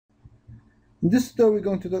In this tutorial, we're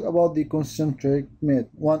going to talk about the concentric method,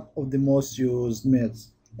 one of the most used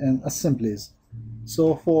methods and assemblies.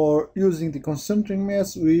 So for using the concentric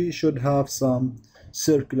methods, we should have some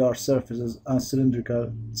circular surfaces and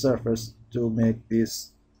cylindrical surface to make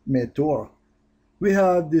this method to work. We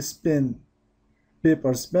have this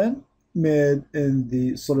paper pen made in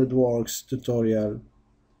the SolidWorks tutorial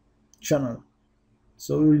channel.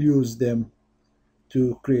 So we'll use them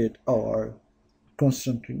to create our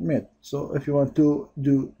concentric method. So if you want to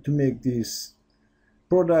make this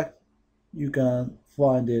product, you can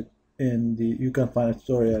find a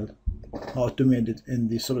tutorial how to make it in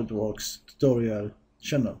the SolidWorks tutorial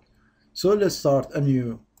channel. So let's start a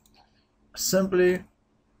new assembly.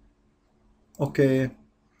 Okay,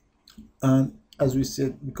 and as we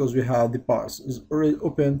said, because we have the parts is already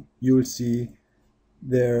open, you will see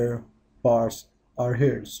their parts are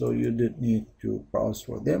here, so you didn't need to browse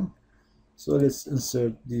for them. So let's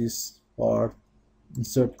insert this part,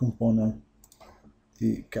 insert component,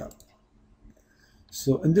 the cap.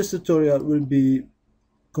 So in this tutorial will be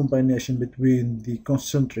combination between the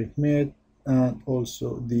concentric method and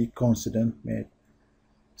also the coincident method.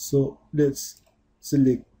 So let's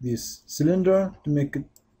select this cylinder to make it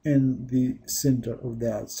in the center of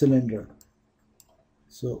that cylinder.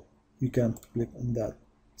 So you can click on that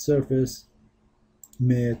surface,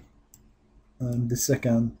 method, and the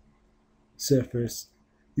second surface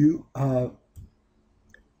you have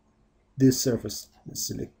this surface. Let's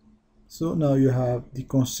select. So now you have the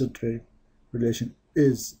concentric relation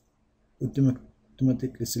is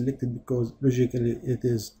automatically selected because logically it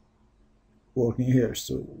is working here.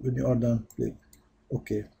 So when you are done, click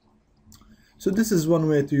OK. So this is one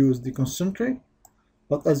way to use the concentric,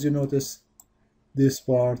 but as you notice, this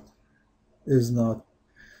part is not.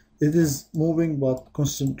 It is moving but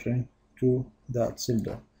concentrating to that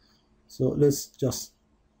cylinder. So let's just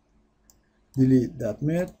delete that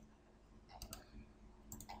method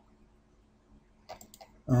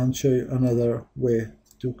and show you another way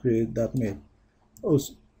to create that method.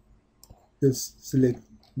 Also, let's select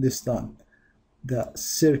this time the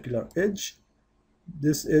circular edge,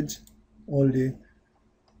 this edge only,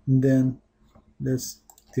 and then let's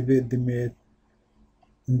activate the method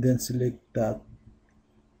and then select that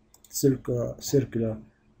circular.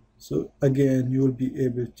 So again, you will be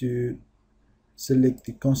able to select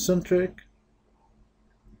the concentric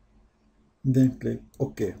and then click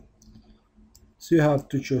OK. So you have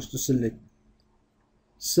to choose to select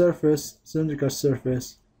surface, cylindrical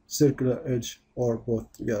surface, circular edge, or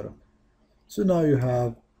both together. So now you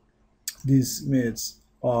have these methods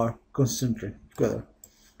are concentric together,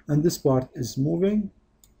 and this part is moving.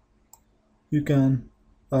 You can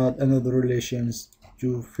add another relations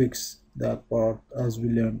to fix that part, as we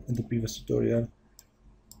learned in the previous tutorial,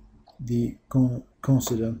 the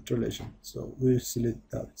coincident relation. So we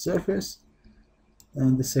select that surface,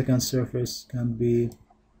 and the second surface can be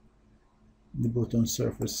the bottom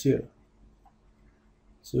surface here.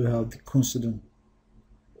 So we have the coincident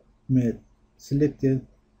made selected.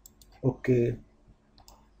 Okay,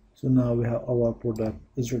 so now we have our product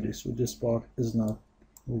is ready. So this part is not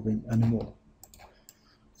moving anymore.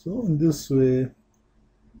 So in this way,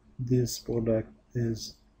 this product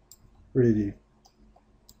is ready.